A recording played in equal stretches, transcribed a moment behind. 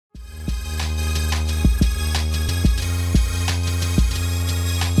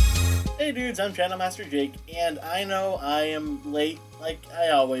Hey dudes, I'm Channel Master Jake, and I know I am late, like I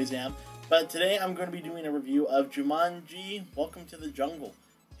always am, but today I'm going to be doing a review of Jumanji, Welcome to the Jungle.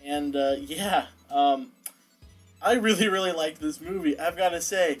 And I really like this movie. I've got to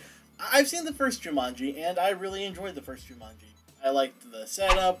say, I've seen the first Jumanji, and I really enjoyed the first Jumanji. I liked the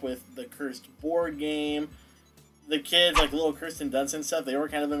setup with the cursed board game. The kids, like little Kirsten Dunst and stuff, they were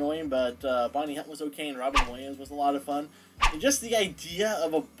kind of annoying, but Bonnie Hunt was okay, and Robin Williams was a lot of fun. And just the idea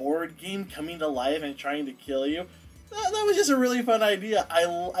of a board game coming to life and trying to kill you, that was just a really fun idea. I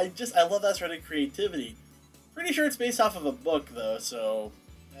love that sort of creativity. Pretty sure it's based off of a book, though, so,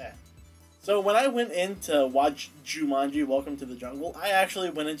 yeah. So when I went in to watch Jumanji, Welcome to the Jungle, I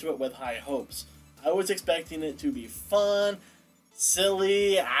actually went into it with high hopes. I was expecting it to be fun,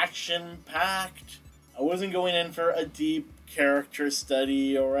 silly, action-packed. I wasn't going in for a deep character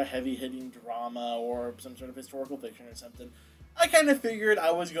study or a heavy-hitting drama or some sort of historical fiction or something. I kind of figured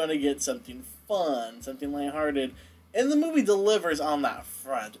I was going to get something fun, something lighthearted, and the movie delivers on that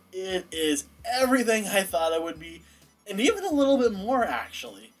front. It is everything I thought it would be, and even a little bit more,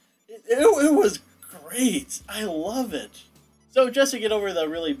 actually. It was great. I love it. So just to get over the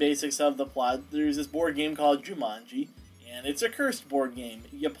really basics of the plot, there's this board game called Jumanji, and it's a cursed board game.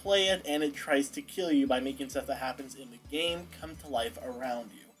 You play it, and it tries to kill you by making stuff that happens in the game come to life around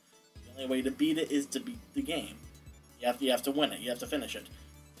you. The only way to beat it is to beat the game. You have to win it. You have to finish it,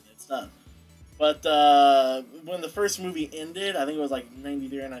 and it's done. But when the first movie ended, I think it was like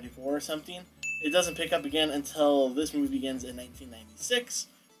 93 or 94 or something, it doesn't pick up again until this movie begins in 1996,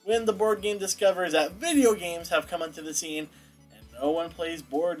 when the board game discovers that video games have come onto the scene, and no one plays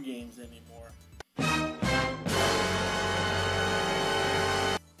board games anymore.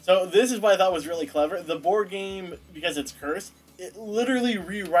 So this is what I thought was really clever. The board game, because it's cursed, it literally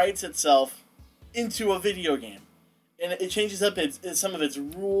rewrites itself into a video game. And it changes up some of its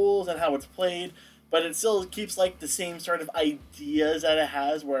rules and how it's played, but it still keeps like the same sort of ideas that it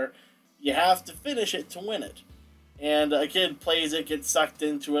has, where you have to finish it to win it. And a kid plays it, gets sucked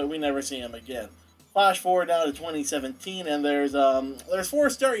into it, we never see him again. Flash forward now to 2017, and there's 4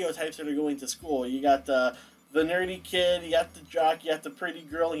 stereotypes that are going to school. You got the nerdy kid, you got the jock, you got the pretty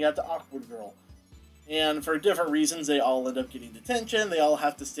girl, and you got the awkward girl. And for different reasons, they all end up getting detention. They all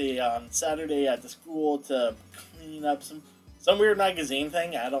have to stay on Saturday at the school to clean up some weird magazine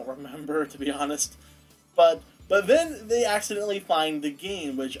thing. I don't remember, to be honest. But then they accidentally find the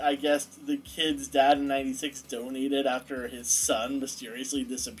game, which I guess the kid's dad in '96 donated after his son mysteriously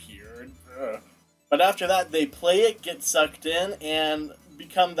disappeared. Ugh. But after that, they play it, get sucked in, and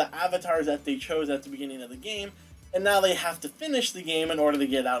become the avatars that they chose at the beginning of the game, and now they have to finish the game in order to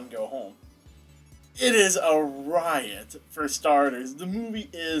get out and go home. It is a riot, for starters. The movie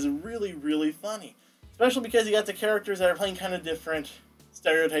is really funny, especially because you got the characters that are playing kind of different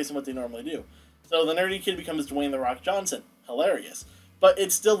stereotypes than what they normally do. So the nerdy kid becomes Dwayne "The Rock" Johnson. Hilarious. But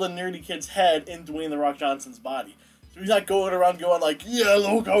it's still the nerdy kid's head in Dwayne "The Rock" Johnson's body. So he's not going around going like, yeah,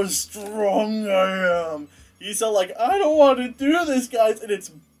 look how strong I am. He's still like, I don't want to do this, guys. And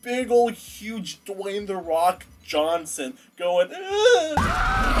it's big old huge Dwayne "The Rock" Johnson going,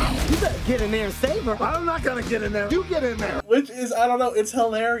 ugh. You better get in there and save her. I'm not gonna get in there. You get in there. Which is, I don't know, it's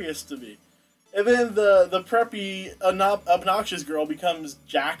hilarious to me. And then the preppy, obnoxious girl becomes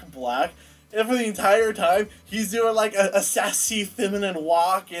Jack Black. And for the entire time, he's doing like a sassy feminine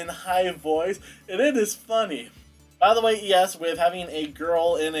walk in high voice. And it is funny. By the way, yes, with having a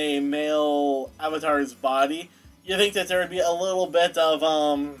girl in a male avatar's body, you think that there would be a little bit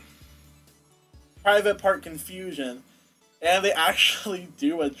of private part confusion, and they actually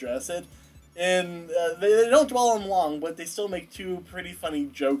do address it. And they don't dwell on long, but they still make 2 pretty funny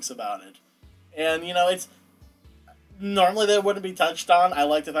jokes about it. And you know, it's normally that wouldn't be touched on. I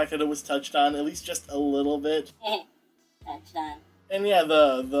like the fact that it was touched on, at least just a little bit. Touched on. And yeah,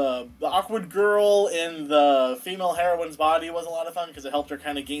 the awkward girl in the female heroine's body was a lot of fun because it helped her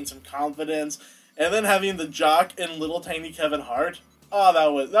kind of gain some confidence. And then having the jock in little tiny Kevin Hart, oh,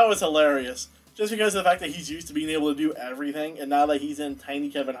 that was hilarious. Just because of the fact that he's used to being able to do everything, and now that he's in tiny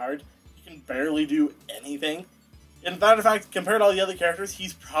Kevin Hart, he can barely do anything. In fact, compared to all the other characters,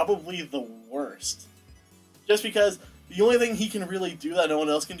 he's probably the worst. Just because the only thing he can really do that no one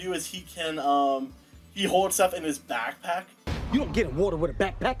else can do is he holds stuff in his backpack. You don't get in water with a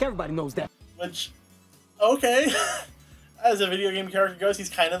backpack. Everybody knows that. Which, okay. As a video game character goes, he's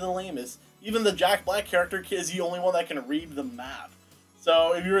kind of the lamest. Even the Jack Black character is the only one that can read the map.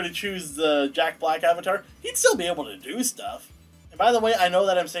 So if you were to choose the Jack Black avatar, he'd still be able to do stuff. And by the way, I know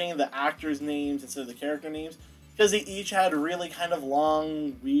that I'm saying the actors' names instead of the character names, because they each had really kind of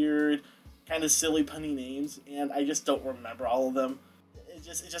long, weird, kind of silly, punny names, and I just don't remember all of them.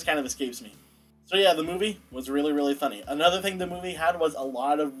 it just kind of escapes me. So yeah, the movie was really, really funny. Another thing the movie had was a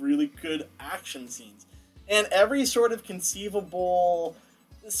lot of really good action scenes. And every sort of conceivable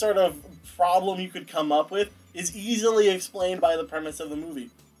sort of problem you could come up with is easily explained by the premise of the movie.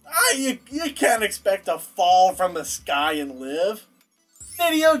 You can't expect to fall from the sky and live.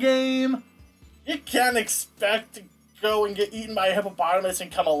 Video game! You can't expect to go and get eaten by a hippopotamus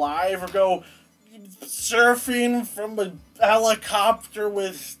and come alive, or go surfing from a helicopter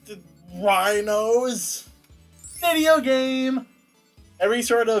with the rhinos. Video game! Every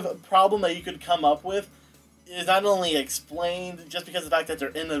sort of problem that you could come up with is not only explained just because of the fact that they're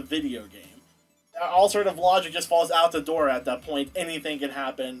in a video game. All sort of logic just falls out the door at that point. Anything can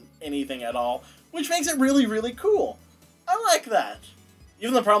happen, anything at all, which makes it really, really cool. I like that.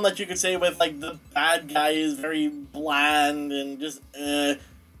 Even the problem that you could say with, like, the bad guy is very bland and just,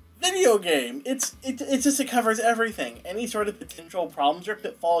 video game. It covers everything. Any sort of potential problems or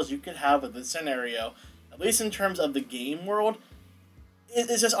pitfalls you could have with this scenario, at least in terms of the game world,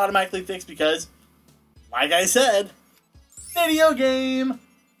 it's just automatically fixed because, like I said, video game!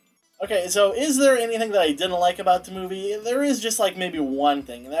 Okay, so is there anything that I didn't like about the movie? There is just, like, maybe one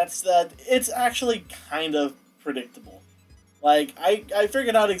thing, and that's that it's actually kind of predictable. Like, I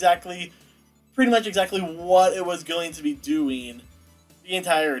figured out pretty much exactly what it was going to be doing the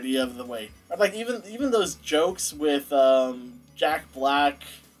entirety of the way. Like, even those jokes with Jack Black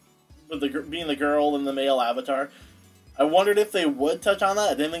with being the girl and the male avatar, I wondered if they would touch on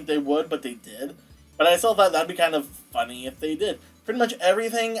that. I didn't think they would, but they did. But I still thought that'd be kind of funny if they did. Pretty much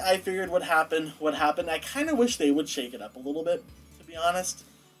everything I figured would happen. I kind of wish they would shake it up a little bit, to be honest.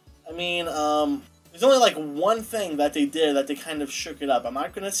 I mean, there's only like one thing that they did that they kind of shook it up. I'm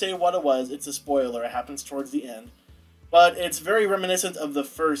not going to say what it was. It's a spoiler. It happens towards the end. But it's very reminiscent of the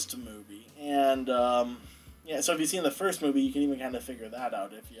first movie. And, yeah, so if you've seen the first movie, you can even kind of figure that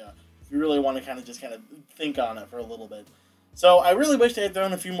out if you really want to kind of think on it for a little bit. So I really wish they had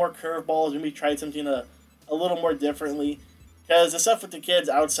thrown a few more curveballs, maybe tried something a little more differently. Because the stuff with the kids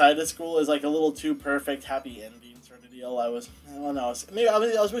outside of school is like a little too perfect, happy ending sort of deal. I don't know. Maybe I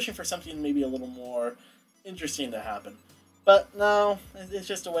was wishing for something maybe a little more interesting to happen. But no, it's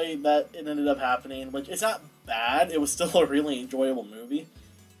just the way that it ended up happening, which it's not bad. It was still a really enjoyable movie.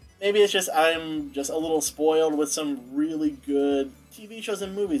 Maybe it's just I'm just a little spoiled with some really good TV shows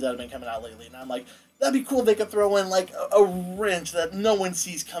and movies that have been coming out lately. And I'm like, that'd be cool if they could throw in like a wrench that no one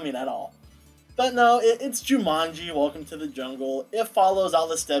sees coming at all. But no, it's Jumanji, Welcome to the Jungle. It follows all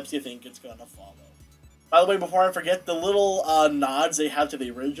the steps you think it's going to follow. By the way, before I forget, the little nods they have to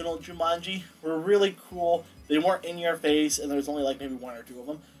the original Jumanji were really cool. They weren't in your face, and there's only like maybe one or two of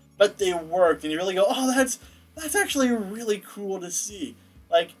them. But they worked, and you really go, oh, that's actually really cool to see.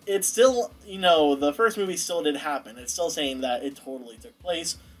 Like, it's still, the first movie still did happen. It's still saying that it totally took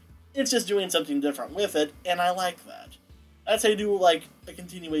place. It's just doing something different with it, and I like that. That's how you do, like, a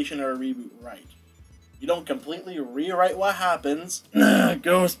continuation or a reboot right. You don't completely rewrite what happens,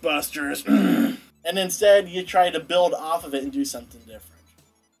 Ghostbusters, and instead you try to build off of it and do something different.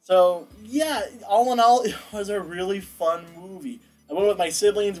 So, yeah, all in all, it was a really fun movie. I went with my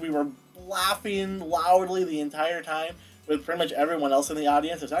siblings, we were laughing loudly the entire time with pretty much everyone else in the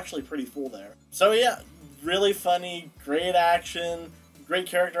audience. It was actually pretty full there. So yeah, really funny, great action, great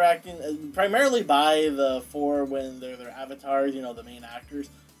character acting, primarily by the four when they're their avatars, the main actors.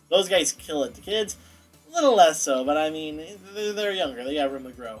 Those guys kill it. The kids, a little less so, but I mean, they're younger. They got room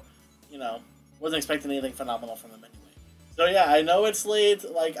to grow. Wasn't expecting anything phenomenal from them anyway. So yeah, I know it's late.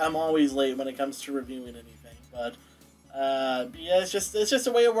 Like, I'm always late when it comes to reviewing anything, but yeah, it's just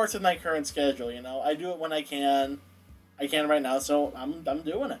the way it works with my current schedule. I do it when I can. I can right now, so I'm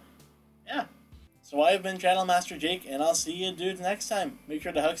doing it. Yeah. So I've been Channel Master Jake, and I'll see you dudes next time. Make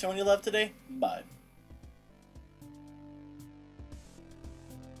sure to hug someone you love today. Bye.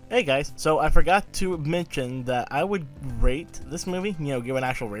 Hey guys, so I forgot to mention that I would rate this movie, give an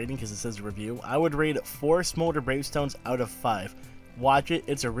actual rating because it says review. I would rate it 4 Smolder Bravestones out of 5. Watch it,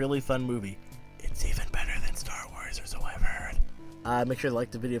 it's a really fun movie. It's even better than Star Wars, or so I've heard. Make sure to like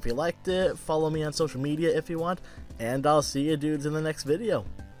the video if you liked it, follow me on social media if you want, and I'll see you dudes in the next video.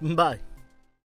 Bye.